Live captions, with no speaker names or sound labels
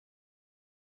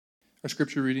Our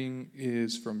scripture reading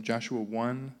is from Joshua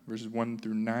 1, verses 1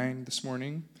 through 9 this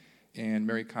morning, and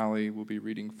Mary Colley will be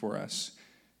reading for us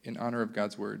in honor of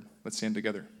God's word. Let's stand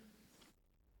together.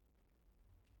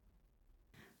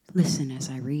 Listen as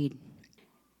I read.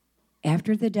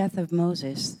 After the death of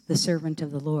Moses, the servant of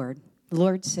the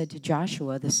Lord said to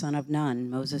Joshua, the son of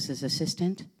Nun, Moses'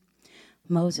 assistant,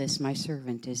 "Moses, my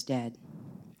servant, is dead.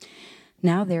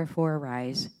 Now therefore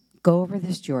arise, go over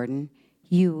this Jordan,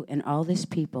 you and all this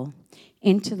people,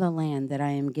 into the land that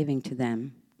I am giving to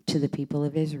them, to the people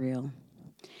of Israel.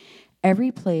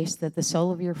 Every place that the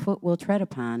sole of your foot will tread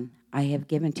upon, I have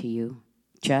given to you,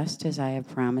 just as I have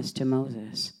promised to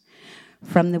Moses.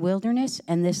 From the wilderness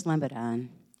and this Lebanon,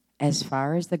 as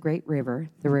far as the great river,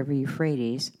 the river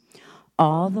Euphrates,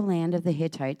 all the land of the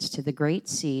Hittites to the great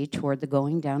sea toward the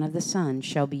going down of the sun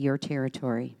shall be your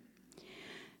territory.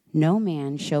 No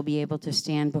man shall be able to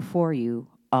stand before you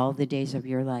all the days of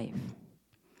your life.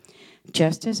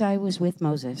 Just as I was with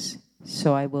Moses,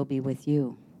 so I will be with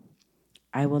you.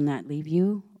 I will not leave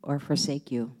you or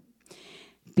forsake you.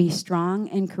 Be strong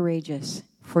and courageous,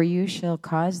 for you shall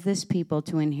cause this people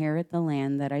to inherit the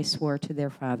land that I swore to their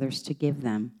fathers to give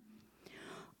them.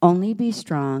 Only be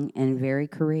strong and very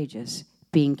courageous,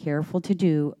 being careful to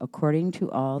do according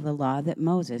to all the law that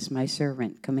Moses, my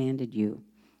servant, commanded you.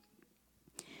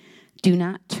 Do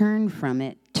not turn from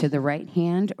it to the right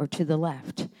hand or to the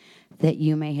left, that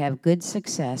you may have good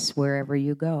success wherever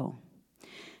you go.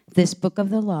 This book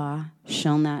of the law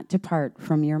shall not depart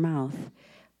from your mouth,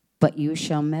 but you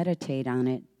shall meditate on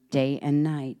it day and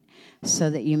night, so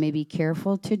that you may be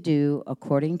careful to do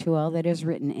according to all that is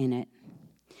written in it.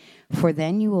 For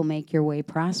then you will make your way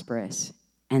prosperous,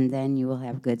 and then you will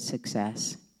have good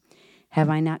success. Have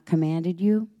I not commanded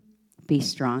you? Be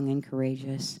strong and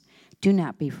courageous. Do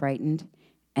not be frightened,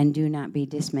 and do not be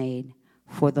dismayed,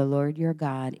 for the Lord your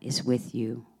God is with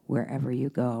you wherever you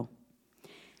go."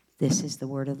 This is the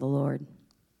word of the Lord.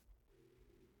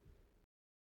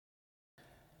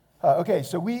 Okay,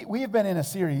 so we have been in a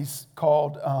series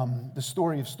called The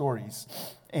Story of Stories.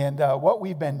 And what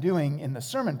we've been doing in the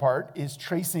sermon part is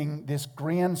tracing this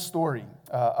grand story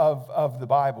of the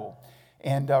Bible,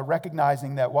 and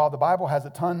recognizing that while the Bible has a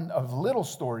ton of little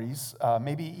stories,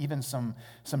 maybe even some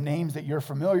names that you're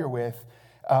familiar with,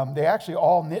 they actually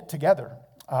all knit together.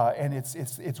 And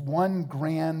it's one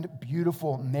grand,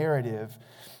 beautiful narrative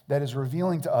that is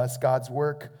revealing to us God's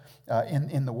work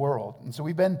in the world. And so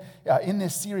we've been in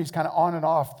this series kind of on and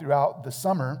off throughout the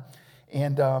summer.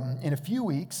 And in a few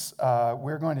weeks,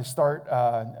 we're going to start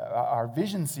our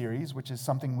Vision series, which is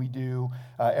something we do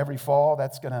every fall.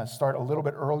 That's going to start a little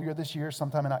bit earlier this year,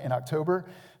 sometime in October.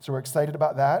 So we're excited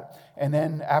about that. And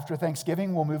then after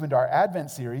Thanksgiving, we'll move into our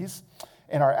Advent series.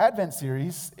 And our Advent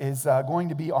series is going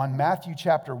to be on Matthew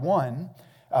chapter 1,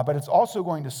 but it's also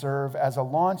going to serve as a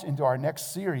launch into our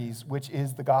next series, which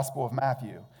is the Gospel of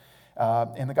Matthew.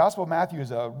 And the Gospel of Matthew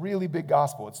is a really big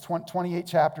gospel. It's 28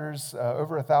 chapters,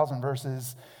 over 1,000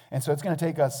 verses, and so it's going to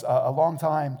take us a long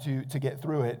time to get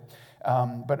through it.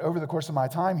 But over the course of my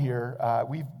time here,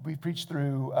 we've preached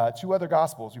through two other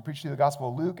Gospels. We preached through the Gospel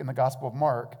of Luke and the Gospel of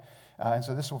Mark, and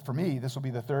so this will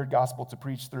be the third Gospel to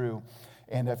preach through.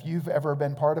 And if you've ever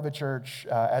been part of a church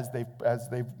as they've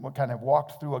kind of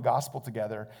walked through a gospel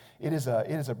together, it is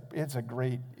a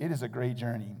great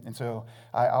journey. And so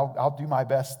I'll do my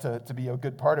best to be a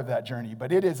good part of that journey.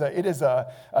 But it is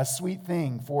a sweet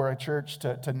thing for a church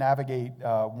to navigate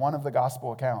one of the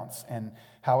gospel accounts, and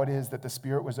how it is that the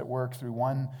Spirit was at work through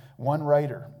one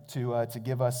writer to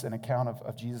give us an account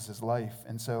of Jesus' life.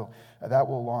 And so that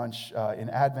will launch in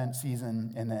Advent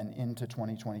season and then into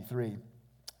 2023.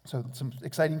 So some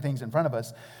exciting things in front of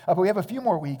us. But we have a few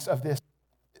more weeks of this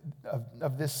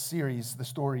series, the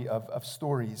story of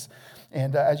stories.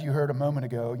 And as you heard a moment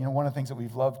ago, one of the things that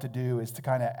we've loved to do is to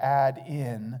kind of add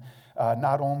in,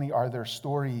 not only are there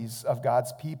stories of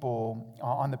God's people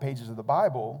on the pages of the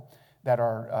Bible that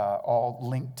are all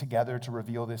linked together to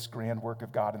reveal this grand work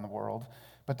of God in the world,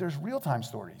 but there's real-time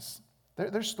stories.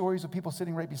 There's stories of people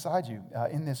sitting right beside you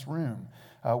in this room,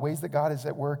 ways that God is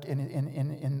at work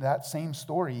in that same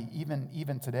story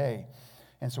even today.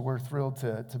 And so we're thrilled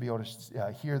to be able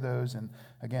to hear those. And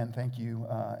again, thank you,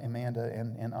 Amanda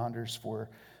and Anders, for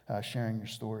sharing your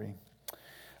story.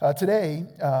 Today,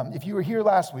 if you were here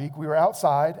last week, we were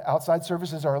outside. Outside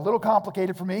services are a little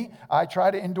complicated for me. I try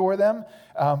to endure them,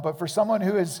 but for someone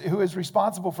who is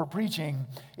responsible for preaching,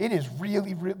 it is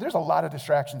really, there's a lot of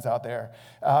distractions out there.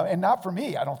 And not for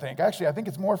me, I don't think. Actually, I think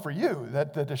it's more for you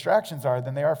that the distractions are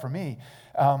than they are for me.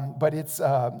 But it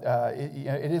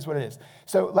is what it is.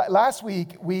 So last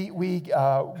week, we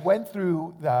went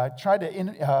through, tried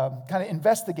to kind of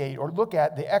investigate or look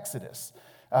at the Exodus,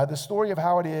 the story of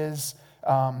how it is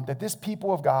that this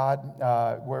people of God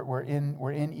were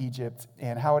in Egypt,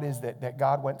 and how it is that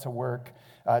God went to work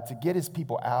to get his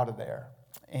people out of there.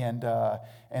 And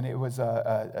it was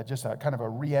just a kind of a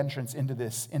re-entrance into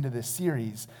this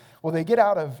series. Well, they get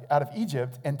out of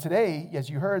Egypt, and today, as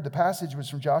you heard, the passage was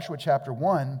from Joshua chapter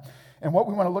 1, and what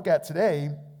we want to look at today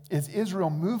is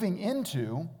Israel moving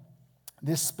into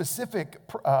this specific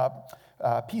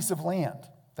piece of land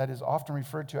that is often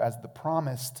referred to as the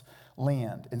Promised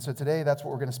Land. And so today, that's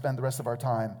what we're going to spend the rest of our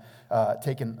time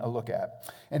taking a look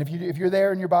at. And if you're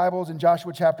there in your Bibles in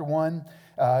Joshua chapter 1,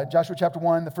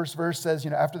 the first verse says,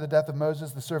 after the death of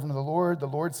Moses, the servant of the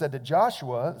Lord said to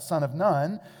Joshua, son of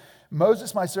Nun,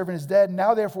 Moses, my servant, is dead.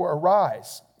 Now, therefore,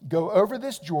 arise, go over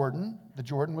this Jordan. The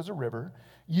Jordan was a river.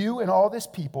 You and all this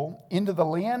people into the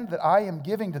land that I am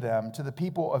giving to them, to the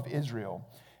people of Israel.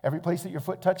 Every place that your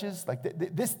foot touches, like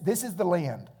this is the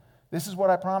land. This is what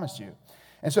I promised you.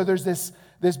 And so there's this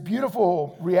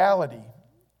beautiful reality.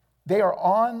 They are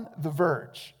on the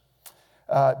verge.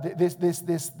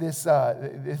 This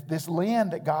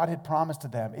land that God had promised to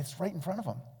them, it's right in front of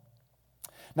them.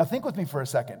 Now think with me for a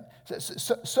second.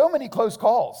 So many close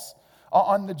calls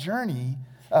on the journey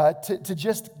to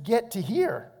just get to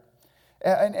here.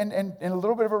 And a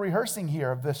little bit of a rehearsing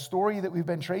here of the story that we've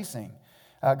been tracing.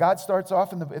 God starts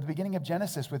off at the beginning of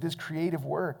Genesis with his creative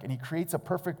work, and he creates a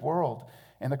perfect world.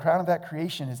 And the crown of that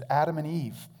creation is Adam and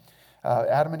Eve.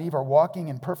 Adam and Eve are walking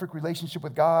in perfect relationship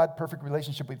with God, perfect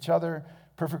relationship with each other,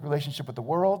 perfect relationship with the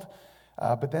world.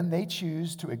 But then they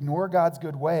choose to ignore God's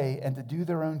good way and to do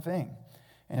their own thing.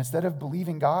 And instead of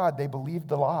believing God, they believed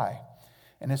the lie.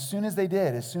 And as soon as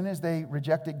they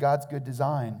rejected God's good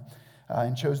design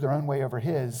and chose their own way over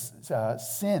his,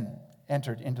 sin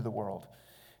entered into the world.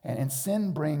 And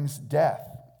sin brings death.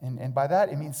 And by that,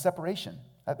 it means separation.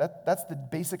 That's the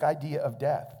basic idea of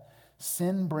death.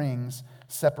 Sin brings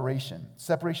separation.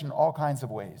 Separation in all kinds of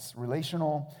ways.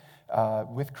 Relational,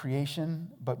 with creation,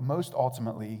 but most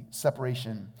ultimately,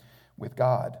 separation with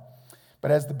God. But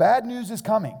as the bad news is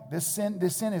coming, this sin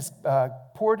is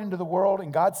poured into the world,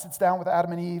 and God sits down with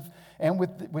Adam and Eve and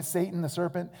with Satan, the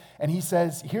serpent, and he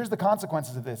says, here's the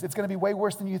consequences of this. It's going to be way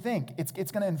worse than you think.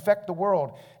 It's going to infect the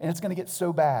world, and it's going to get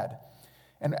so bad.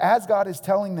 And as God is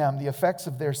telling them the effects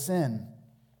of their sin,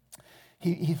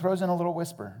 he throws in a little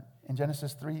whisper. In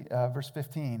Genesis 3, verse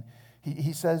 15,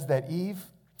 he says that Eve,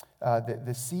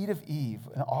 the seed of Eve,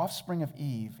 an offspring of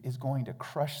Eve, is going to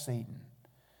crush Satan.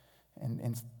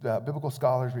 And biblical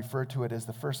scholars refer to it as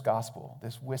the first gospel,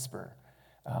 this whisper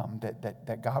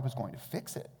that God was going to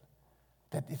fix it.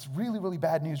 That it's really, really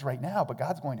bad news right now, but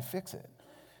God's going to fix it.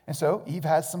 And so Eve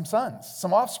has some sons,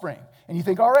 some offspring. And you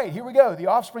think, all right, here we go, the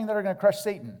offspring that are going to crush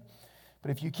Satan.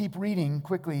 But if you keep reading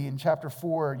quickly in chapter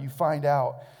 4, you find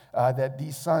out that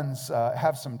these sons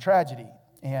have some tragedy.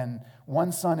 And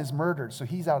one son is murdered, so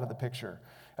he's out of the picture.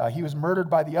 He was murdered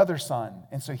by the other son,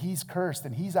 and so he's cursed,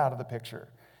 and he's out of the picture.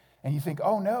 And you think,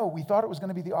 oh no, we thought it was going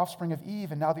to be the offspring of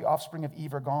Eve, and now the offspring of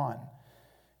Eve are gone.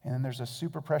 And then there's a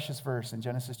super precious verse in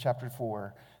Genesis chapter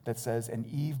 4 that says, and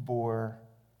Eve bore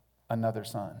another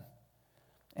son.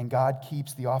 And God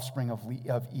keeps the offspring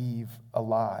of Eve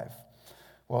alive.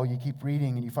 Well, you keep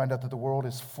reading and you find out that the world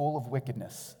is full of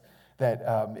wickedness, that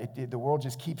the world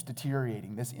just keeps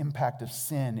deteriorating. This impact of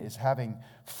sin is having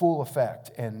full effect.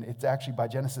 And it's actually by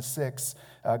Genesis 6,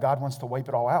 God wants to wipe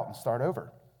it all out and start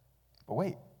over. But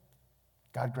wait.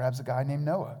 God grabs a guy named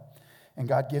Noah, and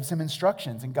God gives him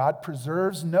instructions, and God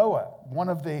preserves Noah, one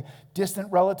of the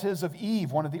distant relatives of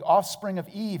Eve, one of the offspring of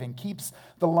Eve, and keeps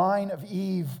the line of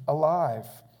Eve alive.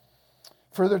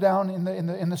 Further down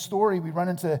in the story, we run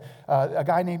into a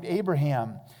guy named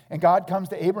Abraham, and God comes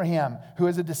to Abraham, who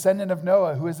is a descendant of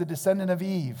Noah, who is a descendant of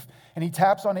Eve, and he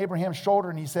taps on Abraham's shoulder,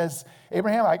 and he says,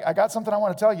 Abraham, I got something I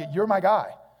want to tell you. You're my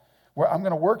guy. Where I'm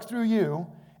going to work through you.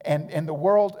 And the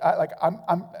world,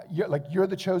 you're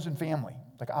the chosen family.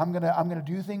 Like I'm gonna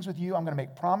do things with you. I'm gonna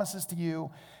make promises to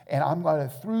you, and I'm gonna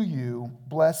through you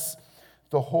bless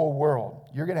the whole world.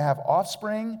 You're gonna have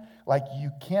offspring like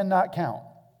you cannot count.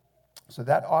 So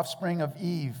that offspring of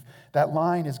Eve, that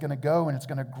line is gonna go and it's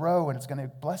gonna grow and it's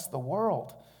gonna bless the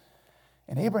world.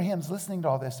 And Abraham's listening to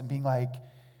all this and being like,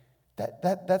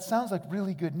 that sounds like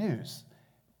really good news.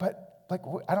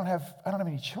 I don't have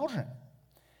any children.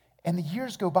 And the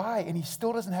years go by, and he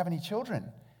still doesn't have any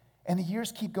children. And the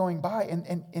years keep going by,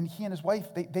 and he and his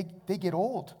wife, they get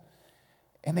old.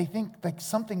 And they think like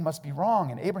something must be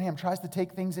wrong. And Abraham tries to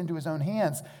take things into his own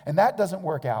hands, and that doesn't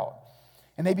work out.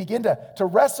 And they begin to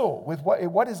wrestle with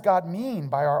what does God mean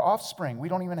by our offspring? We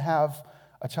don't even have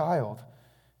a child.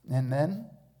 And then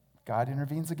God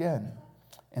intervenes again.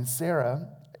 And Sarah,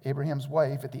 Abraham's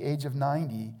wife, at the age of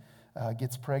 90,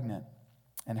 gets pregnant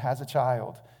and has a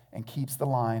child and keeps the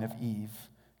line of Eve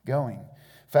going.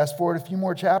 Fast forward a few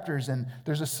more chapters, and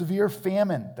there's a severe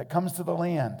famine that comes to the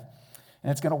land.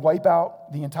 And it's going to wipe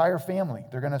out the entire family.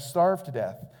 They're going to starve to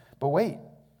death. But wait,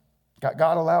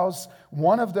 God allows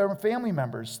one of their family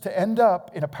members to end up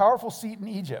in a powerful seat in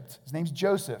Egypt. His name's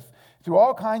Joseph. Through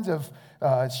all kinds of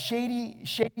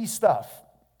shady stuff,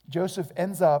 Joseph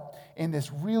ends up in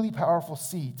this really powerful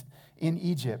seat in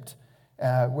Egypt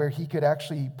where he could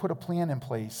actually put a plan in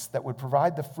place that would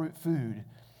provide the food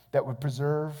that would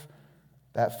preserve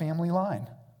that family line,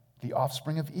 the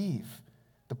offspring of Eve.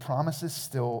 The promise is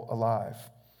still alive.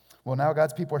 Well, now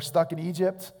God's people are stuck in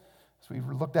Egypt, as we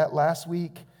looked at last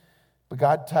week. But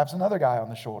God taps another guy on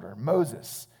the shoulder,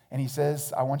 Moses. And he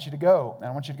says, I want you to go. And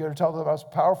I want you to go to tell the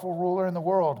most powerful ruler in the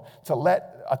world to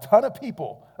let a ton of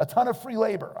people, a ton of free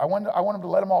labor. I want him to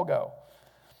let them all go.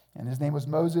 And his name was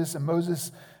Moses. And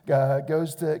Moses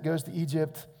goes to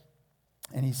Egypt,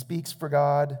 and he speaks for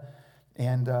God.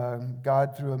 And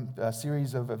God, through a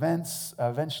series of events,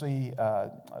 eventually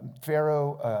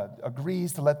Pharaoh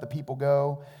agrees to let the people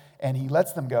go, and he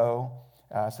lets them go.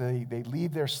 So they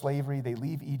leave their slavery, they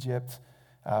leave Egypt,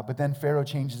 but then Pharaoh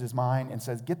changes his mind and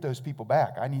says, get those people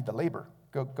back. I need the labor.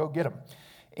 Go get them.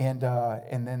 And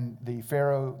then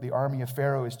the army of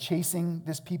Pharaoh is chasing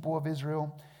this people of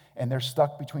Israel, and they're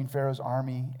stuck between Pharaoh's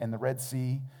army and the Red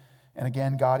Sea. And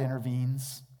again, God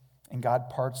intervenes. And God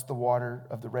parts the water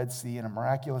of the Red Sea in a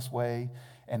miraculous way.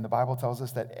 And the Bible tells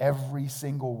us that every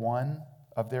single one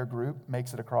of their group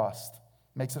makes it across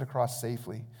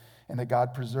safely. And that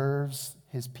God preserves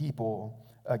his people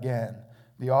again.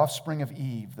 The offspring of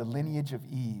Eve, the lineage of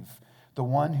Eve, the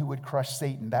one who would crush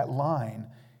Satan, that line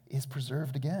is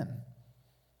preserved again.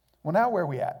 Well, now where are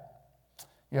we at?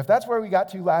 If that's where we got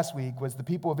to last week, was the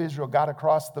people of Israel got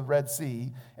across the Red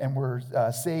Sea and were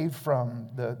saved from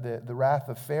the wrath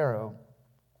of Pharaoh.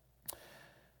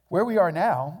 Where we are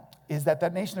now is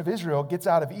that nation of Israel gets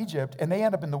out of Egypt and they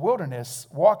end up in the wilderness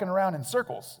walking around in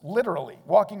circles, literally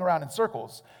walking around in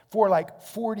circles for like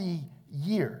 40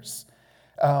 years.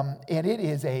 And it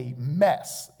is a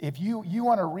mess. If you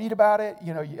want to read about it,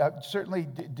 certainly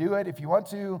do it if you want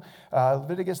to.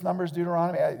 Leviticus, Numbers,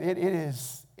 Deuteronomy,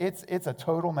 it's a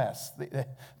total mess.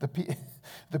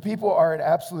 The people are an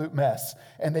absolute mess,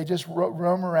 and they just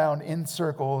roam around in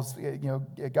circles.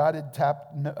 God had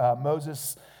tapped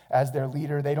Moses as their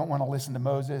leader. They don't want to listen to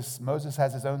Moses. Moses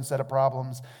has his own set of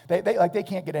problems. They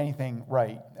can't get anything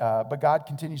right. But God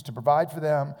continues to provide for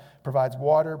them, provides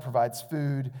water, provides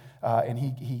food, and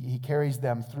he carries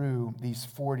them through these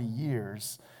 40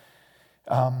 years.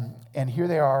 And here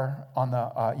they are on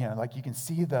the, you can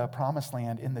see the promised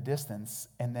land in the distance,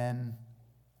 and then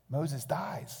Moses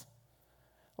dies.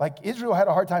 Like, Israel had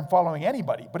a hard time following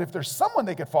anybody, but if there's someone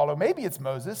they could follow, maybe it's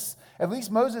Moses. At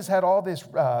least Moses had all this,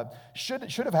 should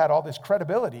have had all this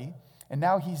credibility, and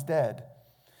now he's dead.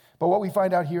 But what we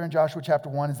find out here in Joshua chapter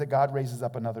 1 is that God raises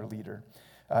up another leader.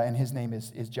 And his name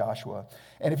is Joshua.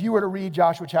 And if you were to read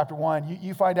Joshua chapter 1,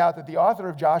 you find out that the author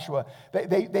of Joshua,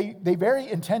 they very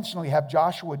intentionally have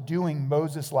Joshua doing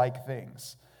Moses-like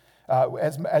things.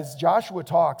 As Joshua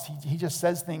talks, he just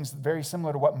says things very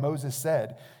similar to what Moses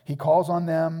said. He calls on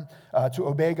them to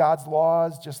obey God's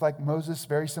laws, just like Moses,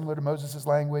 very similar to Moses'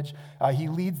 language. He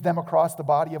leads them across the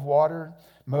body of water.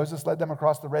 Moses led them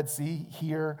across the Red Sea.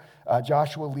 Here,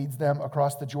 Joshua leads them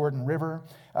across the Jordan River,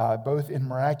 both in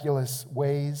miraculous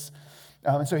ways.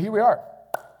 And so here we are,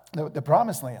 the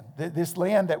promised land, this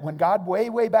land that when God,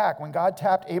 way back, when God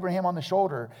tapped Abraham on the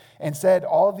shoulder and said,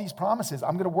 all of these promises,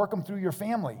 I'm going to work them through your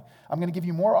family. I'm going to give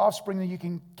you more offspring than you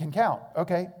can count.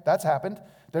 Okay, that's happened.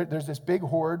 There's this big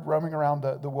horde roaming around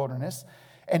the wilderness.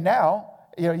 And now,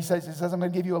 he says, I'm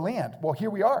going to give you a land. Well, here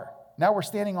we are. Now we're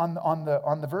standing on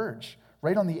the verge,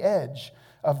 right on the edge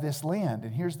of this land.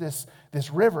 And here's this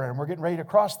river, and we're getting ready to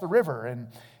cross the river. And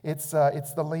it's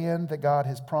the land that God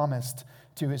has promised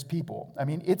to his people. I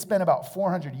mean, it's been about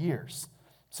 400 years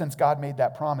since God made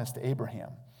that promise to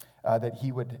Abraham, that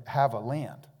he would have a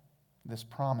land, this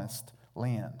promised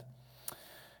land.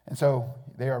 And so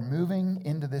they are moving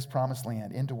into this promised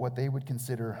land, into what they would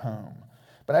consider home.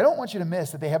 But I don't want you to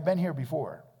miss that they have been here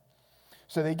before.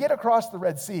 So they get across the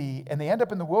Red Sea and they end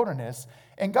up in the wilderness.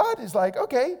 And God is like,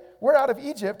 okay, we're out of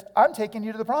Egypt. I'm taking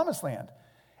you to the promised land.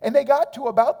 And they got to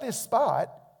about this spot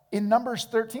in Numbers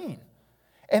 13.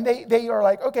 And they are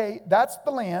like, okay, that's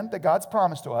the land that God's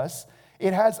promised to us.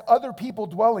 It has other people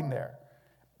dwelling there.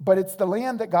 But it's the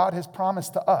land that God has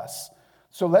promised to us.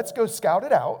 So let's go scout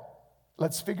it out.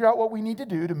 Let's figure out what we need to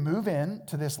do to move in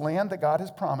to this land that God has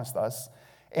promised us.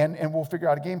 And we'll figure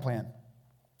out a game plan.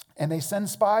 And they send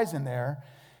spies in there.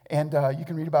 And you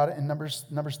can read about it in Numbers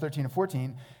 13 and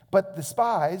 14. But the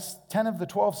spies, 10 of the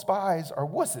 12 spies are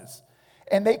wusses.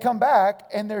 And they come back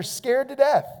and they're scared to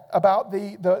death about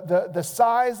the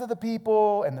size of the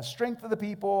people and the strength of the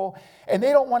people. And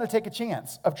they don't want to take a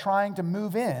chance of trying to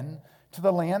move in to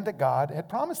the land that God had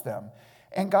promised them.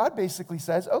 And God basically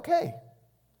says, okay,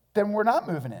 then we're not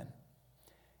moving in.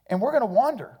 And we're going to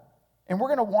wander. And we're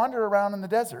going to wander around in the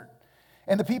desert.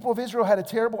 And the people of Israel had a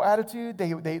terrible attitude.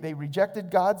 They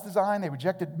rejected God's design. They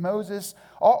rejected Moses.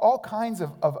 All kinds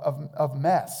of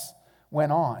mess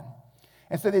went on.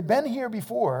 And so they'd been here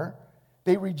before.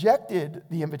 They rejected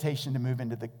the invitation to move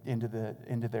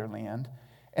into their land.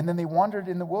 And then they wandered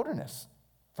in the wilderness.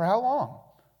 For how long?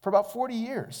 For about 40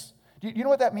 years. Do you know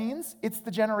what that means? It's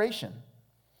the generation.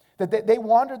 That they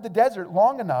wandered the desert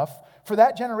long enough for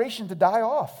that generation to die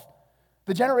off.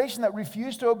 The generation that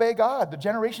refused to obey God, the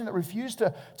generation that refused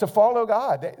to follow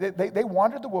God, they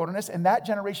wandered the wilderness, and that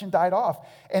generation died off.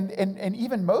 And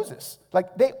even Moses,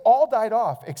 like they all died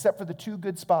off except for the two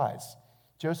good spies,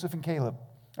 Joseph and Caleb,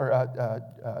 or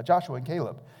Joshua and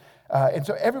Caleb. And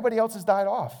so everybody else has died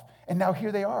off. And now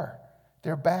here they are.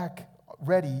 They're back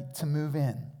ready to move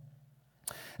in.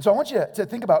 So I want you to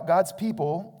think about God's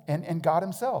people and God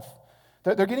himself.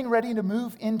 They're getting ready to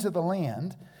move into the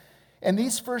land. And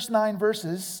these first 9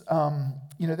 verses,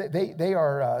 they're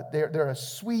a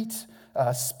sweet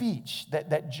speech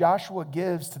that Joshua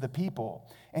gives to the people.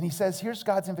 And he says, here's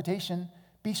God's invitation,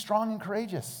 be strong and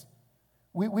courageous.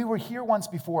 We were here once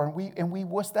before and we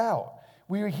wussed out.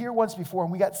 We were here once before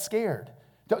and we got scared.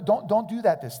 Don't do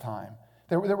that this time.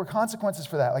 There were consequences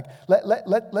for that. Like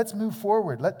let's move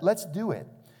forward. Let's do it.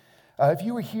 If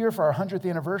you were here for our 100th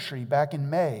anniversary back in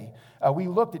May, we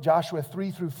looked at Joshua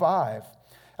 3 through 5.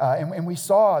 And we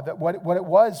saw that what it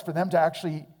was for them to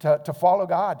actually to follow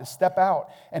God, to step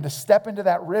out and to step into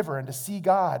that river and to see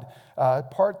God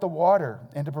part the water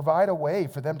and to provide a way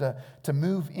for them to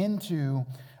move into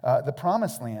the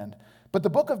promised land. But the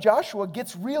book of Joshua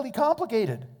gets really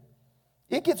complicated.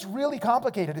 It gets really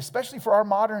complicated, especially for our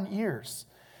modern ears,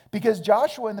 because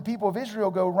Joshua and the people of Israel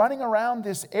go running around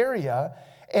this area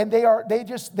and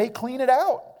they clean it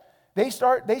out. They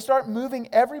start moving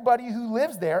everybody who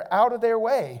lives there out of their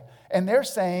way. And they're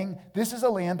saying, this is a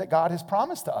land that God has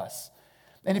promised to us.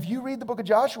 And if you read the book of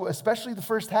Joshua, especially the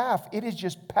first half, it is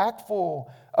just packed full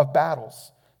of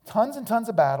battles. Tons and tons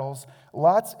of battles,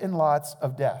 lots and lots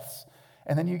of deaths.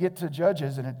 And then you get to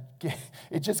Judges, and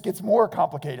it just gets more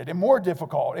complicated and more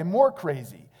difficult and more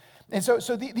crazy. And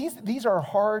so these are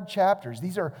hard chapters.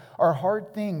 These are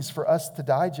hard things for us to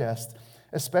digest,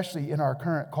 especially in our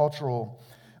current cultural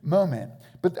moment.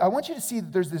 But I want you to see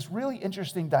that there's this really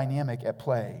interesting dynamic at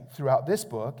play throughout this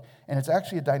book, and it's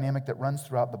actually a dynamic that runs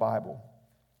throughout the Bible.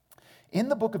 In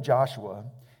the book of Joshua,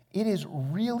 it is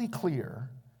really clear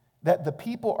that the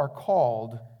people are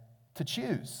called to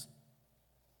choose.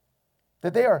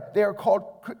 That they are called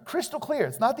crystal clear.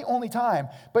 It's not the only time,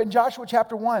 but in Joshua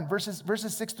chapter 1, verses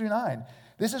 6 through 9,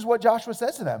 this is what Joshua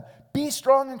says to them. Be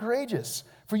strong and courageous,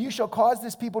 for you shall cause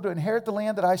this people to inherit the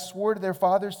land that I swore to their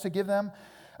fathers to give them.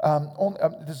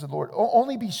 This is the Lord.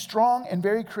 Only be strong and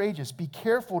very courageous. Be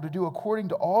careful to do according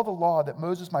to all the law that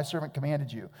Moses my servant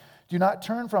commanded you. Do not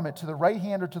turn from it to the right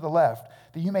hand or to the left,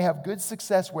 that you may have good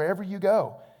success wherever you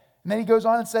go. And then he goes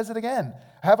on and says it again.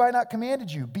 Have I not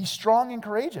commanded you? Be strong and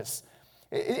courageous.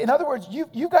 In other words,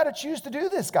 you've got to choose to do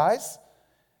this, guys.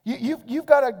 You've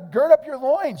got to gird up your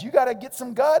loins. You got to get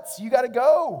some guts. You got to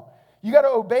go. You got to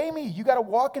obey me. You got to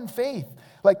walk in faith.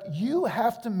 Like, you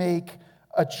have to make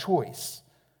a choice.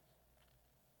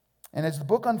 And as the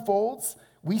book unfolds,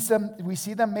 we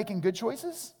see them making good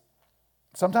choices.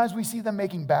 Sometimes we see them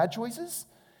making bad choices.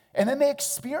 And then they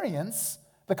experience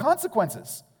the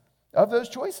consequences of those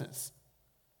choices.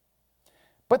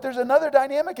 But there's another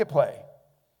dynamic at play.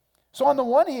 So on the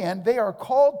one hand, they are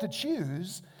called to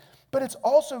choose, but it's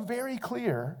also very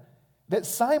clear that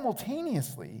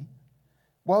simultaneously,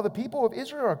 while the people of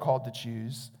Israel are called to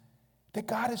choose, that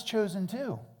God has chosen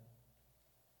too.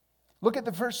 Look at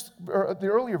the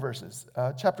earlier verses,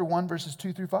 chapter 1, verses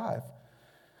 2 through 5.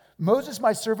 Moses,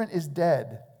 my servant, is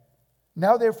dead.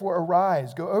 Now therefore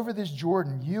arise, go over this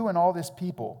Jordan, you and all this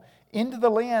people, into the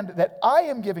land that I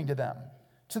am giving to them,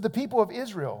 to the people of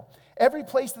Israel. Every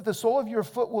place that the sole of your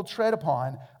foot will tread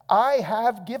upon, I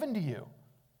have given to you.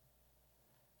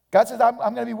 God says, I'm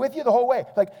going to be with you the whole way.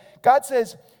 Like, God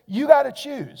says, you got to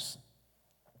choose.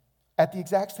 At the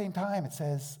exact same time, it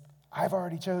says, I've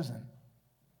already chosen.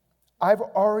 I've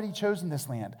already chosen this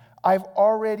land. I've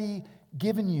already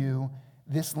given you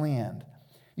this land.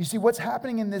 You see, what's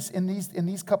happening in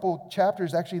these couple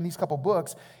chapters, actually in these couple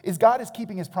books, is God is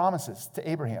keeping his promises to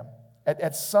Abraham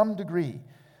at some degree.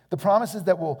 The promises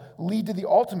that will lead to the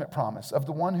ultimate promise of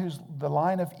the one who's the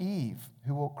line of Eve,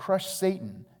 who will crush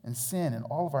Satan and sin and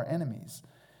all of our enemies.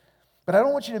 But I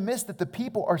don't want you to miss that the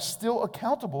people are still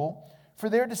accountable for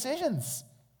their decisions.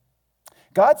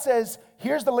 God says,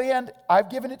 here's the land, I've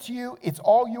given it to you, it's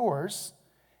all yours.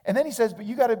 And then he says, but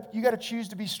you got to choose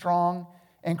to be strong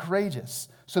and courageous.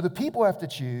 So the people have to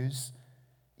choose,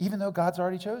 even though God's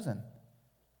already chosen.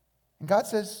 And God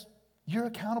says, you're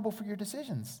accountable for your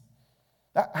decisions.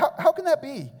 How can that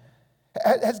be?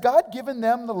 Has God given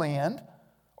them the land,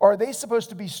 or are they supposed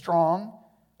to be strong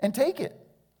and take it?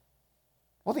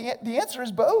 Well, the answer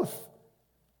is both.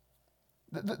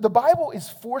 The Bible is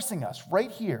forcing us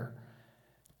right here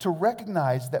to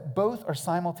recognize that both are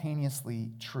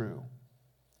simultaneously true.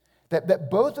 That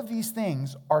both of these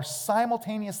things are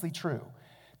simultaneously true.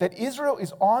 That Israel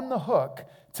is on the hook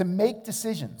to make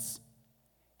decisions.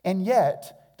 And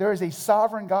yet, there is a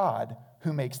sovereign God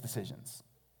who makes decisions.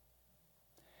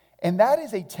 And that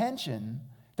is a tension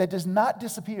that does not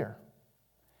disappear.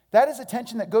 That is a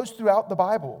tension that goes throughout the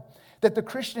Bible. That the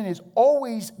Christian is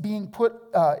always being put,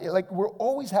 we're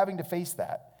always having to face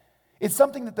that. It's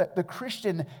something that the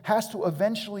Christian has to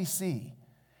eventually see.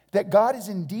 That God is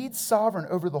indeed sovereign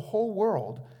over the whole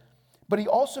world, but he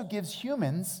also gives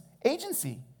humans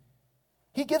agency.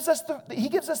 He gives us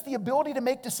the ability to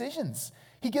make decisions.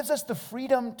 He gives us the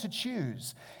freedom to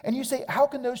choose. And you say, how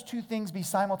can those two things be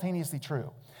simultaneously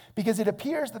true? Because it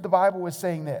appears that the Bible is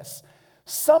saying this.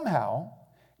 Somehow,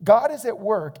 God is at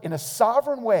work in a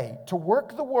sovereign way to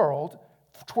work the world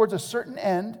towards a certain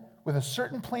end with a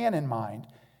certain plan in mind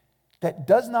that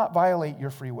does not violate your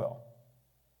free will.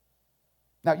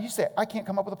 Now, you say, I can't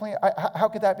come up with a plan. How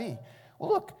could that be? Well,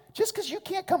 look, just because you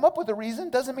can't come up with a reason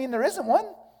doesn't mean there isn't one.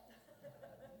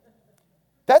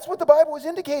 That's what the Bible is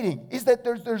indicating, is that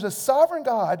there's a sovereign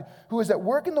God who is at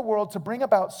work in the world to bring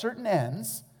about certain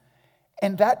ends,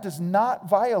 and that does not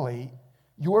violate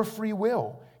your free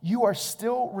will. You are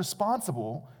still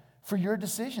responsible for your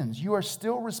decisions. You are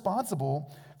still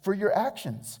responsible for your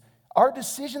actions. Our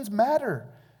decisions matter.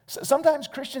 Sometimes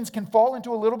Christians can fall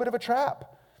into a little bit of a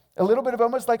trap. A little bit of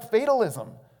almost like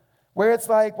fatalism, where it's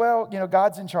like, well,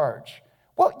 God's in charge.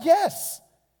 Well, yes,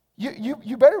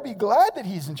 you better be glad that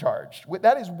he's in charge.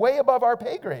 That is way above our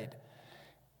pay grade.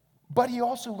 But he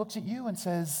also looks at you and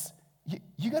says,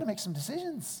 you got to make some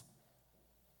decisions.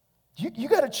 You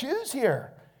got to choose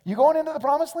here. You going into the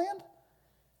promised land?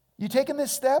 You taking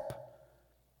this step?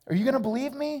 Are you going to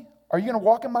believe me? Are you going to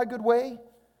walk in my good way?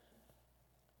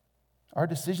 Our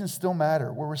decisions still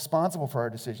matter. We're responsible for our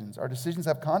decisions. Our decisions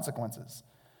have consequences.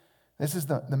 This is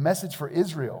the message for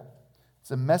Israel.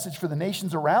 It's a message for the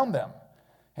nations around them.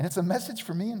 And it's a message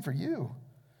for me and for you.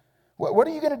 What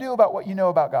are you going to do about what you know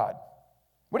about God?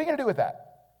 What are you going to do with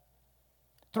that?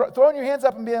 Throwing your hands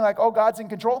up and being like, oh, God's in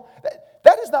control?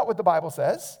 That is not what the Bible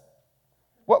says.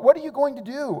 What are you going to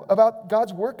do about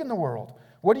God's work in the world?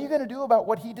 What are you going to do about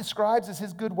what he describes as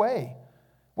his good way?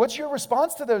 What's your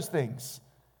response to those things?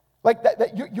 Like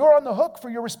that you're on the hook for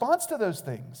your response to those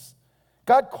things.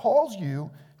 God calls you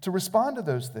to respond to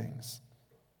those things.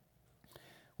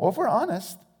 Well, if we're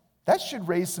honest, that should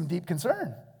raise some deep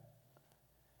concern.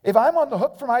 If I'm on the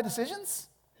hook for my decisions,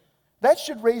 that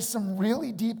should raise some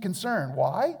really deep concern.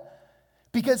 Why?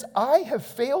 Because I have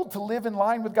failed to live in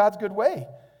line with God's good way.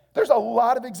 There's a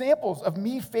lot of examples of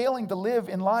me failing to live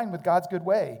in line with God's good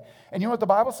way. And you know what the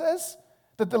Bible says?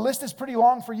 That the list is pretty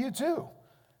long for you too.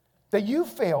 That you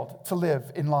failed to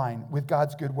live in line with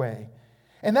God's good way.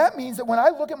 And that means that when I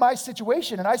look at my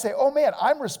situation and I say, oh man,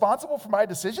 I'm responsible for my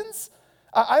decisions,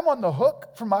 I'm on the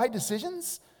hook for my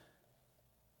decisions,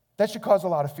 that should cause a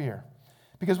lot of fear.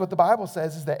 Because what the Bible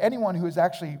says is that anyone who has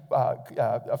actually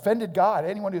offended God,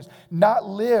 anyone who has not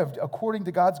lived according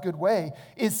to God's good way,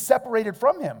 is separated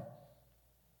from him.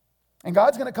 And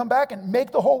God's going to come back and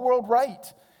make the whole world right.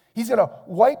 He's going to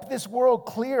wipe this world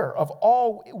clear of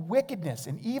all wickedness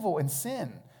and evil and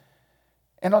sin.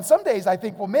 And on some days I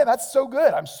think, well, man, that's so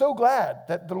good. I'm so glad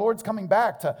that the Lord's coming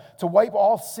back to wipe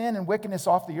all sin and wickedness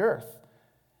off the earth.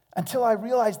 Until I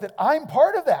realize that I'm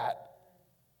part of that.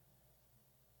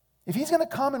 If he's going to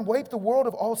come and wipe the world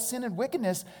of all sin and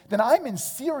wickedness, then I'm in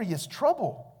serious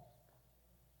trouble.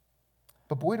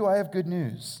 But boy, do I have good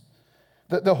news.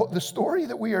 The story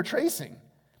that we are tracing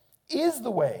is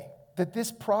the way that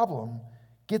this problem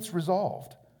gets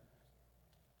resolved.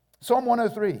 Psalm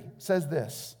 103 says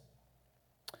this: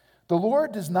 "The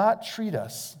Lord does not treat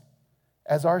us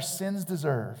as our sins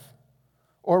deserve,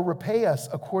 or repay us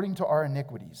according to our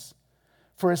iniquities.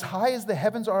 For as high as the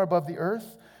heavens are above the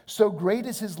earth, so great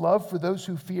is his love for those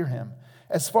who fear him.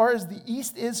 As far as the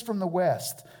east is from the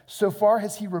west, so far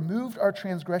has he removed our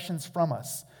transgressions from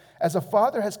us. As a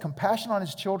father has compassion on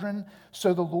his children,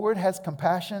 so the Lord has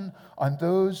compassion on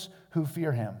those who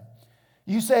fear him."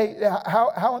 You say,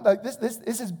 how like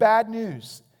this is bad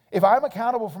news. If I'm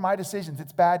accountable for my decisions,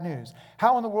 it's bad news.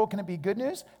 How in the world can it be good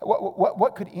news?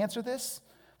 What could answer this?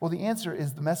 Well, the answer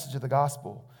is the message of the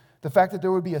gospel. The fact that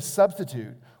there would be a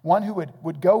substitute, one who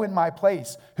would go in my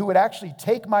place, who would actually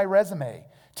take my resume,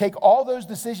 take all those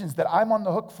decisions that I'm on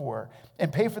the hook for,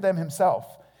 and pay for them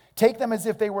himself. Take them as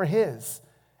if they were his.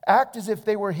 Act as if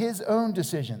they were his own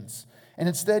decisions, and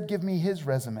instead give me his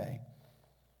resume.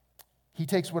 He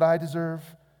takes what I deserve,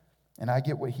 and I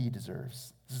get what he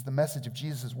deserves. This is the message of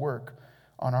Jesus' work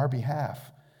on our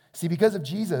behalf. See, because of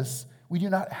Jesus, we do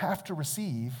not have to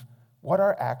receive what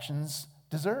our actions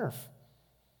deserve.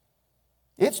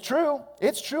 It's true.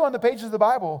 It's true on the pages of the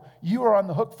Bible. You are on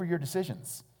the hook for your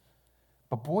decisions.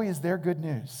 But boy, is there good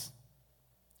news.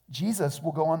 Jesus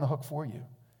will go on the hook for you.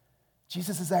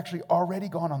 Jesus has actually already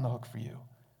gone on the hook for you.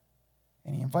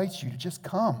 And he invites you to just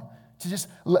come, to just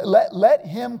let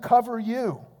him cover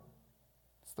you.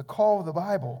 It's the call of the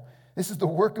Bible. This is the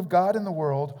work of God in the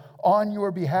world on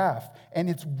your behalf. And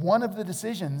it's one of the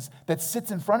decisions that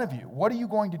sits in front of you. What are you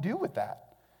going to do with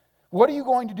that? What are you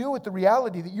going to do with the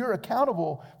reality that you're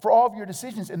accountable for all of your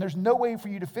decisions and there's no way for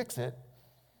you to fix it?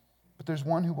 But there's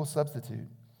one who will substitute,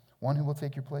 one who will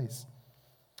take your place.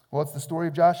 Well, it's the story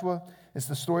of Joshua. It's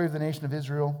the story of the nation of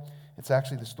Israel. It's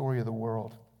actually the story of the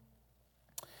world.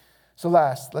 So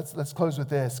last, let's close with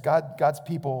this. God's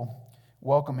people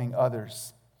welcoming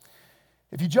others.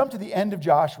 If you jump to the end of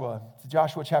Joshua, to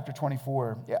Joshua chapter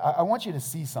 24, I want you to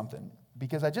see something,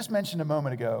 because I just mentioned a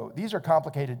moment ago, these are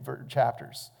complicated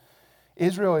chapters.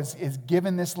 Israel is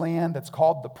given this land that's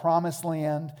called the Promised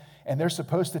Land, and they're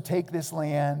supposed to take this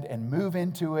land and move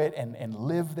into it and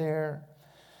live there.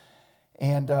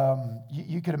 And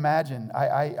you could imagine,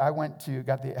 I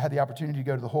had the opportunity to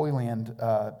go to the Holy Land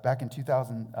back in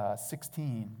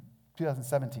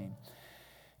 2017,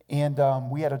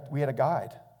 and we had a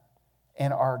guide,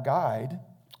 and our guide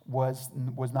was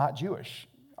not Jewish.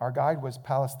 Our guide was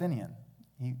Palestinian.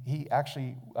 He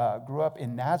actually grew up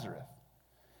in Nazareth,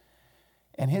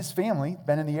 and his family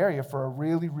been in the area for a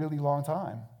really, really long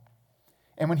time.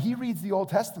 And when he reads the Old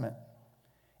Testament,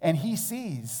 and he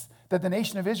sees that the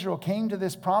nation of Israel came to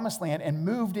this promised land and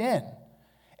moved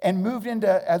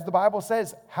into, as the Bible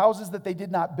says, houses that they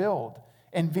did not build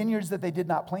and vineyards that they did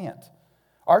not plant.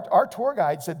 Our tour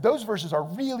guide said, those verses are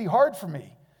really hard for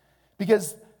me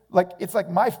because it's like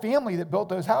my family that built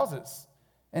those houses.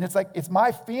 And it's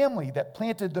my family that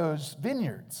planted those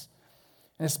vineyards.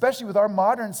 And especially with our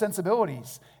modern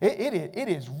sensibilities, it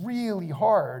is really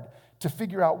hard to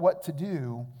figure out what to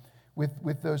do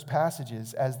with those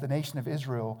passages as the nation of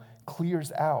Israel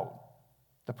clears out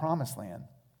the Promised Land.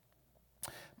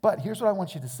 But here's what I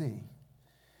want you to see.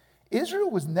 Israel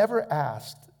was never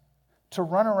asked to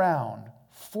run around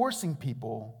forcing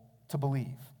people to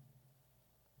believe.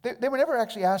 They were never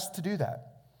actually asked to do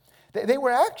that. They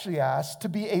were actually asked to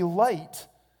be a light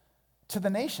to the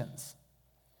nations.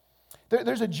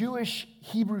 There's a Jewish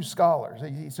Hebrew scholar.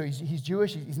 So he's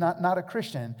Jewish. He's not a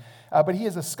Christian, but he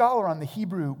is a scholar on the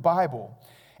Hebrew Bible.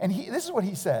 And this is what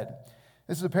he said.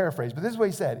 This is a paraphrase, but this is what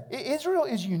he said. Israel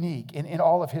is unique in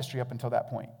all of history up until that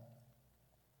point.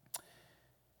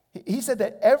 He said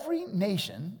that every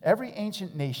nation, every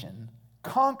ancient nation,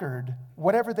 conquered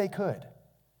whatever they could.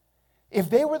 If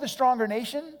they were the stronger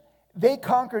nation, they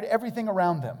conquered everything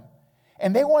around them.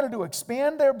 And they wanted to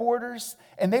expand their borders,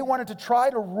 and they wanted to try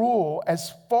to rule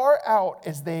as far out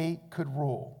as they could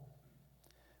rule.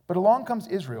 But along comes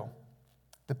Israel,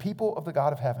 the people of the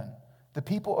God of heaven, the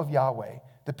people of Yahweh,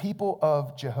 the people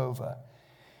of Jehovah.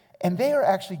 And they are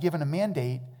actually given a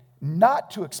mandate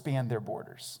not to expand their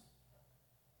borders.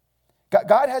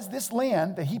 God has this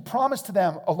land that he promised to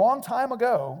them a long time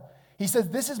ago. He says,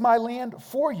 this is my land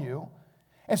for you.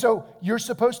 And so you're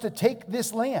supposed to take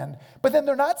this land, but then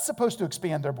they're not supposed to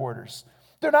expand their borders.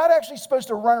 They're not actually supposed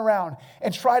to run around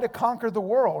and try to conquer the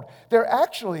world. They're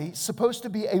actually supposed to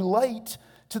be a light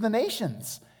to the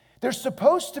nations. They're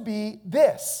supposed to be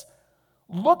this.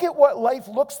 Look at what life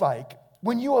looks like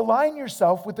when you align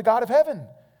yourself with the God of heaven.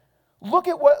 Look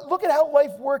at how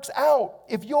life works out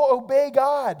if you'll obey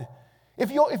God,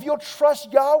 if you'll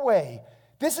trust Yahweh.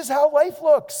 This is how life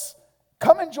looks.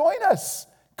 Come and join us.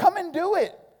 Come and do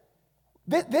it.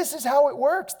 This is how it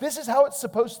works. This is how it's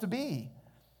supposed to be.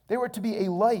 They were to be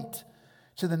a light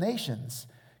to the nations.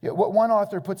 What one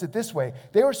author puts it this way: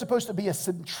 they were supposed to be a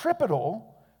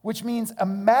centripetal, which means a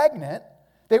magnet.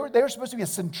 They were supposed to be a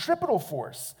centripetal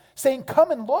force, saying,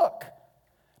 come and look.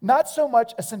 Not so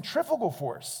much a centrifugal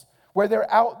force, where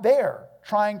they're out there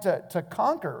trying to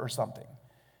conquer or something.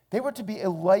 They were to be a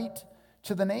light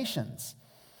to the nations.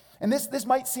 And this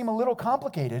might seem a little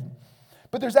complicated,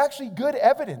 but there's actually good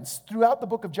evidence throughout the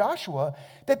book of Joshua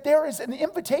that there is an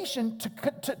invitation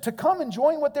to come and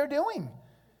join what they're doing.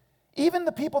 Even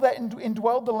the people that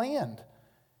indwelled the land.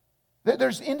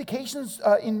 There's indications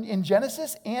in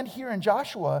Genesis and here in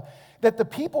Joshua that the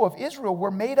people of Israel were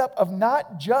made up of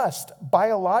not just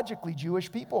biologically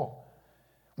Jewish people.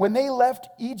 When they left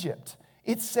Egypt,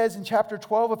 it says in chapter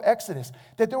 12 of Exodus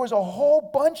that there was a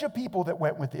whole bunch of people that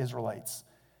went with the Israelites.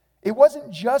 It wasn't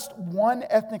just one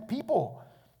ethnic people.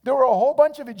 There were a whole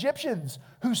bunch of Egyptians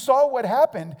who saw what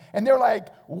happened, and they're like,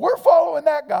 we're following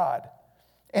that God.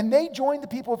 And they joined the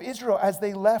people of Israel as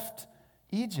they left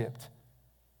Egypt.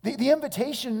 The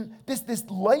invitation, this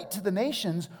light to the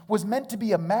nations, was meant to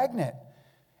be a magnet.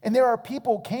 And there are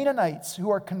people, Canaanites,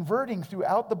 who are converting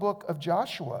throughout the book of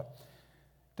Joshua.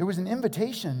 There was an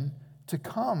invitation to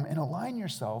come and align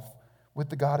yourself with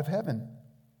the God of heaven.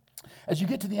 As you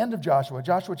get to the end of Joshua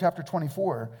chapter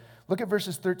 24, look at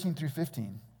verses 13 through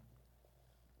 15.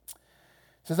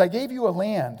 It says, I gave you a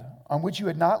land on which you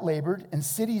had not labored, and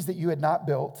cities that you had not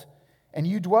built, and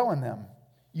you dwell in them.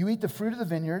 You eat the fruit of the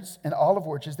vineyards and olive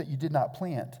orchards that you did not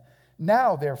plant.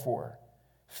 Now, therefore,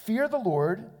 fear the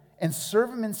Lord and serve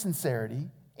him in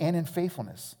sincerity and in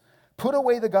faithfulness. Put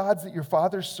away the gods that your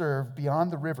fathers served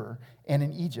beyond the river and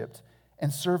in Egypt,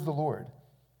 and serve the Lord.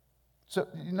 So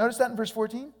you notice that in verse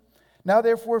 14? Now,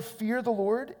 therefore, fear the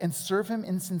Lord and serve him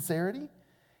in sincerity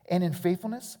and in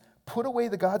faithfulness. Put away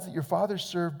the gods that your fathers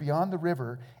served beyond the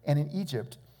river and in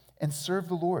Egypt, and serve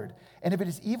the Lord. And if it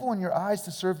is evil in your eyes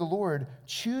to serve the Lord,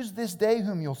 choose this day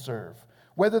whom you'll serve,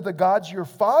 whether the gods your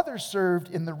fathers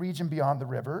served in the region beyond the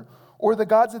river, or the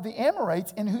gods of the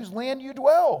Amorites in whose land you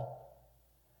dwell.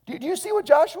 Do you see what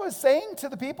Joshua is saying to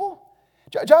the people?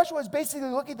 Joshua is basically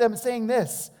looking at them and saying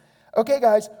this: okay,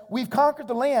 guys, we've conquered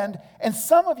the land, and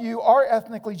some of you are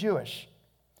ethnically Jewish,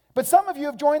 but some of you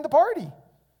have joined the party.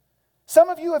 Some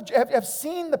of you have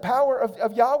seen the power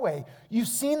of Yahweh. You've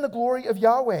seen the glory of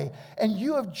Yahweh, and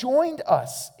you have joined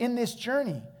us in this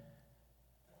journey.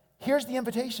 Here's the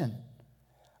invitation.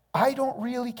 I don't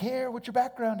really care what your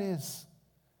background is.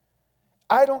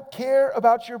 I don't care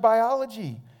about your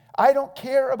biology. I don't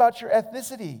care about your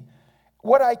ethnicity.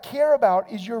 What I care about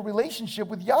is your relationship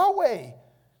with Yahweh.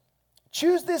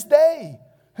 Choose this day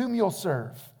whom you'll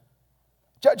serve.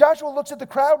 Joshua looks at the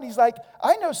crowd and he's like,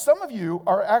 I know some of you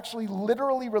are actually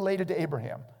literally related to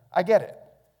Abraham. I get it.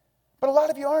 But a lot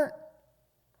of you aren't.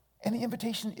 And the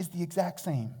invitation is the exact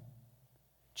same.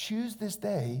 Choose this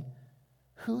day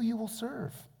who you will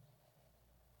serve.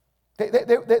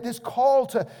 This call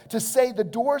to say the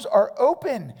doors are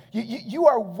open. You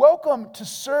are welcome to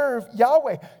serve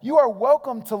Yahweh. You are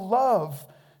welcome to love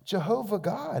Jehovah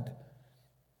God.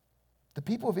 The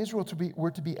people of Israel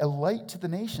were to be a light to the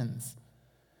nations.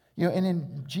 And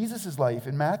in Jesus' life,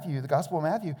 in Matthew, the Gospel of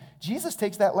Matthew, Jesus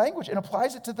takes that language and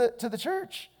applies it to the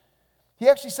church. He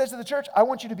actually says to the church, I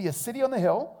want you to be a city on the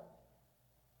hill.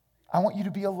 I want you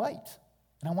to be a light.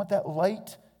 And I want that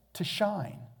light to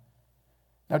shine.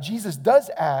 Now, Jesus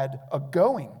does add a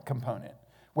going component,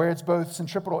 where it's both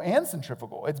centripetal and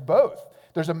centrifugal. It's both.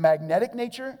 There's a magnetic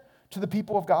nature to the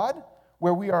people of God,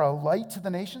 where we are a light to the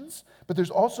nations, but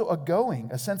there's also a going,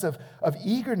 a sense of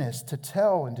eagerness to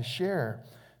tell and to share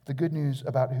the good news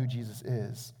about who Jesus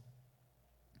is.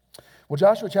 Well,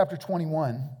 Joshua chapter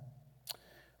 21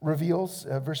 reveals,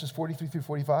 verses 43 through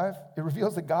 45, it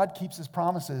reveals that God keeps his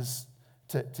promises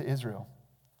to Israel,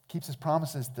 keeps his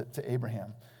promises to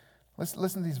Abraham. Let's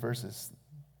listen to these verses.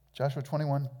 Joshua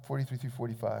 21, 43 through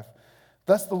 45.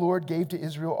 Thus the Lord gave to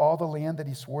Israel all the land that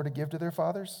he swore to give to their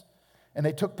fathers, and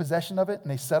they took possession of it, and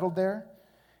they settled there.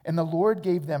 And the Lord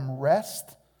gave them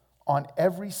rest on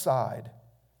every side,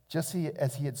 just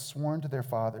as he had sworn to their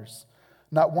fathers.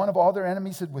 Not one of all their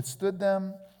enemies had withstood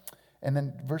them. And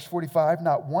then verse 45,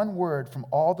 not one word from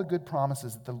all the good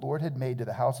promises that the Lord had made to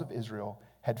the house of Israel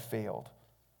had failed.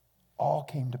 All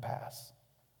came to pass.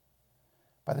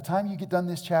 By the time you get done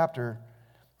this chapter,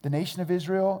 The nation of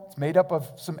Israel, it's made up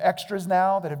of some extras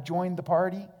now that have joined the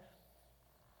party.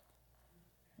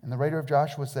 And the writer of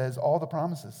Joshua says all the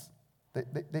promises,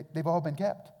 they've all been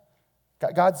kept.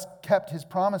 God's kept his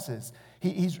promises.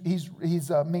 He's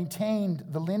maintained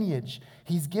the lineage.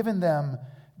 He's given them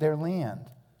their land.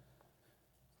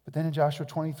 But then in Joshua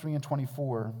 23 and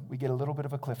 24, we get a little bit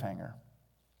of a cliffhanger.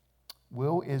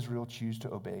 Will Israel choose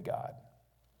to obey God?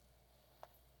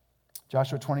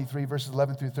 Joshua 23, verses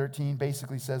 11 through 13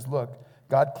 basically says, look,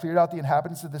 God cleared out the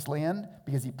inhabitants of this land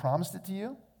because he promised it to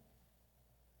you.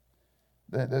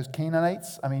 Those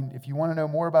Canaanites, I mean, if you want to know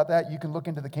more about that, you can look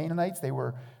into the Canaanites. They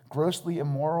were grossly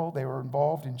immoral. They were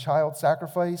involved in child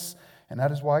sacrifice. And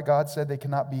that is why God said they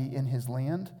cannot be in his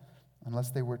land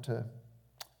unless they were to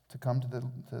come to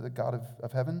the God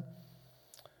of heaven.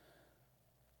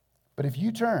 But if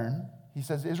you turn, he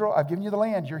says, Israel, I've given you the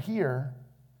land. You're here.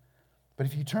 But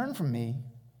if you turn from me,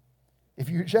 if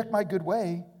you reject my good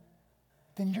way,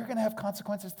 then you're going to have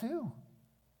consequences too.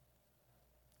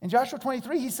 In Joshua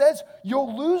 23, he says,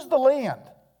 you'll lose the land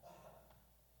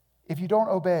if you don't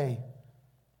obey.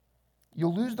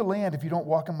 You'll lose the land if you don't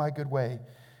walk in my good way.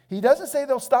 He doesn't say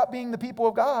they'll stop being the people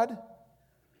of God.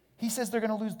 He says they're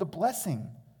going to lose the blessing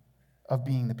of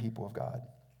being the people of God.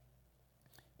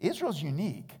 Israel's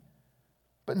unique,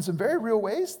 but in some very real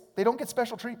ways, they don't get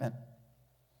special treatment.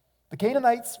 The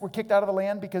Canaanites were kicked out of the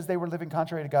land because they were living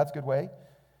contrary to God's good way.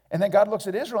 And then God looks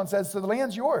at Israel and says, so the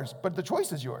land's yours, but the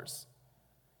choice is yours.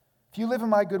 If you live in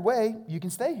my good way, you can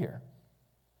stay here.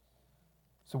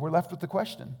 So we're left with the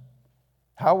question,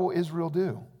 how will Israel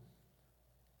do?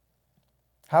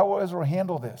 How will Israel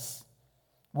handle this?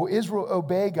 Will Israel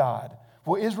obey God?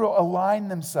 Will Israel align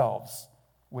themselves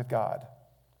with God?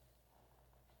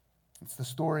 It's the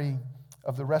story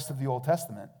of the rest of the Old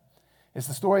Testament. It's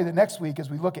the story that next week, as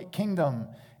we look at kingdom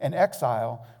and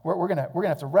exile, we're going to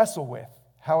have to wrestle with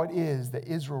how it is that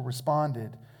Israel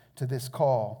responded to this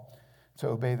call to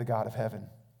obey the God of heaven.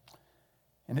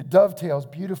 And it dovetails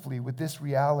beautifully with this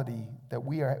reality that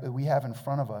we have in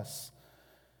front of us.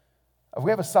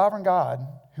 We have a sovereign God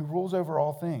who rules over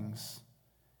all things,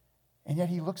 and yet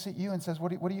he looks at you and says,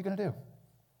 what are you going to do?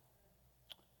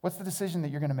 What's the decision that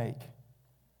you're going to make?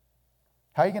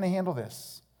 How are you going to handle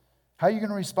this? How are you going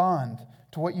to respond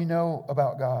to what you know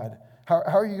about God? How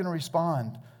are you going to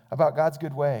respond about God's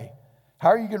good way? How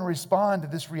are you going to respond to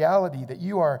this reality that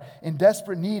you are in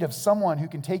desperate need of someone who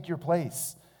can take your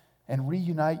place and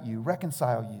reunite you,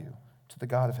 reconcile you to the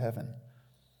God of heaven?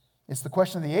 It's the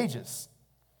question of the ages.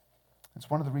 It's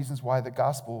one of the reasons why the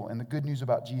gospel and the good news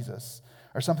about Jesus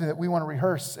are something that we want to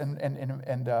rehearse and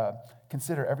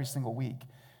consider every single week.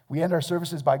 We end our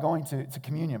services by going to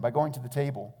communion, by going to the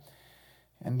table.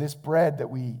 And this bread that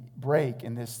we break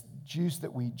and this juice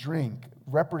that we drink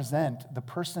represent the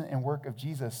person and work of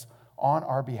Jesus on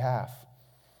our behalf.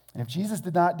 And if Jesus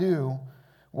did not do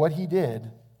what he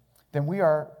did, then we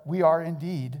are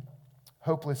indeed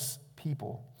hopeless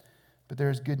people. But there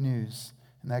is good news,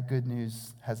 and that good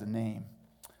news has a name.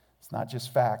 It's not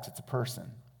just facts, it's a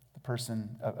person, the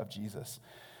person of Jesus.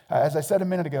 As I said a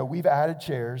minute ago, we've added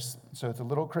chairs, so it's a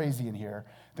little crazy in here.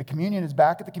 The communion is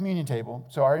back at the communion table.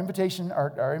 So our invitation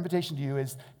to you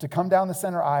is to come down the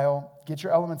center aisle, get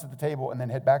your elements at the table, and then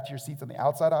head back to your seats on the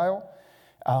outside aisle.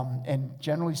 And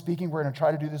generally speaking, we're going to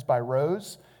try to do this by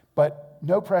rows, but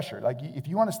no pressure. Like if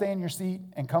you want to stay in your seat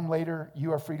and come later,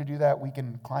 you are free to do that. We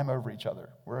can climb over each other.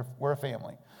 We're a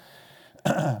family.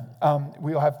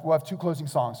 We'll have two closing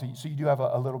songs, so you do have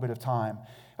a little bit of time.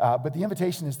 But the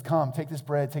invitation is to come, take this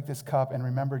bread, take this cup, and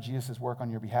remember Jesus' work on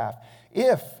your behalf.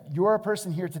 If you're a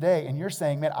person here today and you're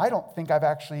saying, man, I don't think I've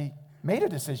actually made a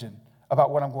decision about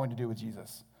what I'm going to do with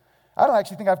Jesus. I don't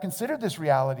actually think I've considered this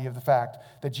reality of the fact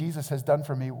that Jesus has done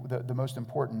for me the most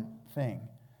important thing.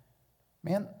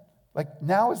 Man, like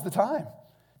now is the time.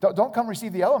 Don't come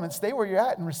receive the elements. Stay where you're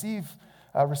at and receive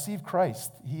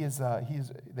Christ. He is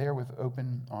there with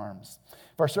open arms.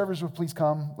 If our servers would please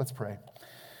come, let's pray.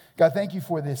 God, thank you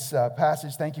for this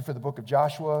passage. Thank you for the book of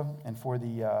Joshua and for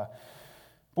the,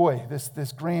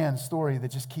 this grand story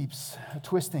that just keeps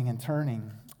twisting and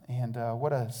turning. And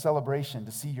what a celebration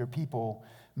to see your people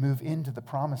move into the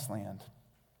promised land,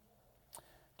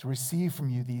 to receive from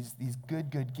you these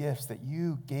good gifts that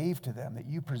you gave to them, that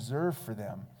you preserved for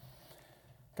them.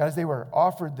 God, as they were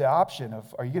offered the option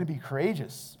of, are you going to be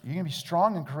courageous? Are you going to be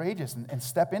strong and courageous and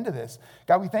step into this?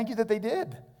 God, we thank you that they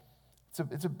did.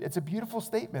 It's a beautiful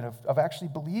statement of actually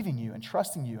believing you and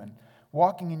trusting you and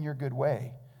walking in your good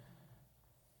way.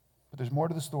 But there's more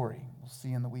to the story. We'll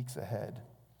see in the weeks ahead.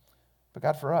 But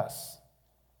God, for us,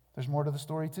 there's more to the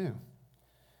story too.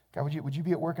 God, would you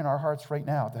be at work in our hearts right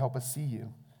now to help us see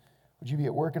you? Would you be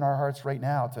at work in our hearts right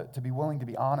now to be willing to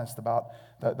be honest about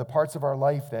the parts of our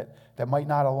life that might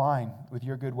not align with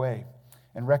your good way,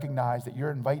 and recognize that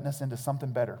you're inviting us into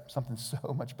something better, something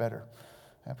so much better.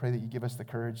 I pray that you give us the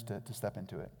courage to step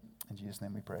into it. In Jesus'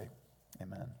 name we pray.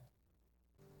 Amen.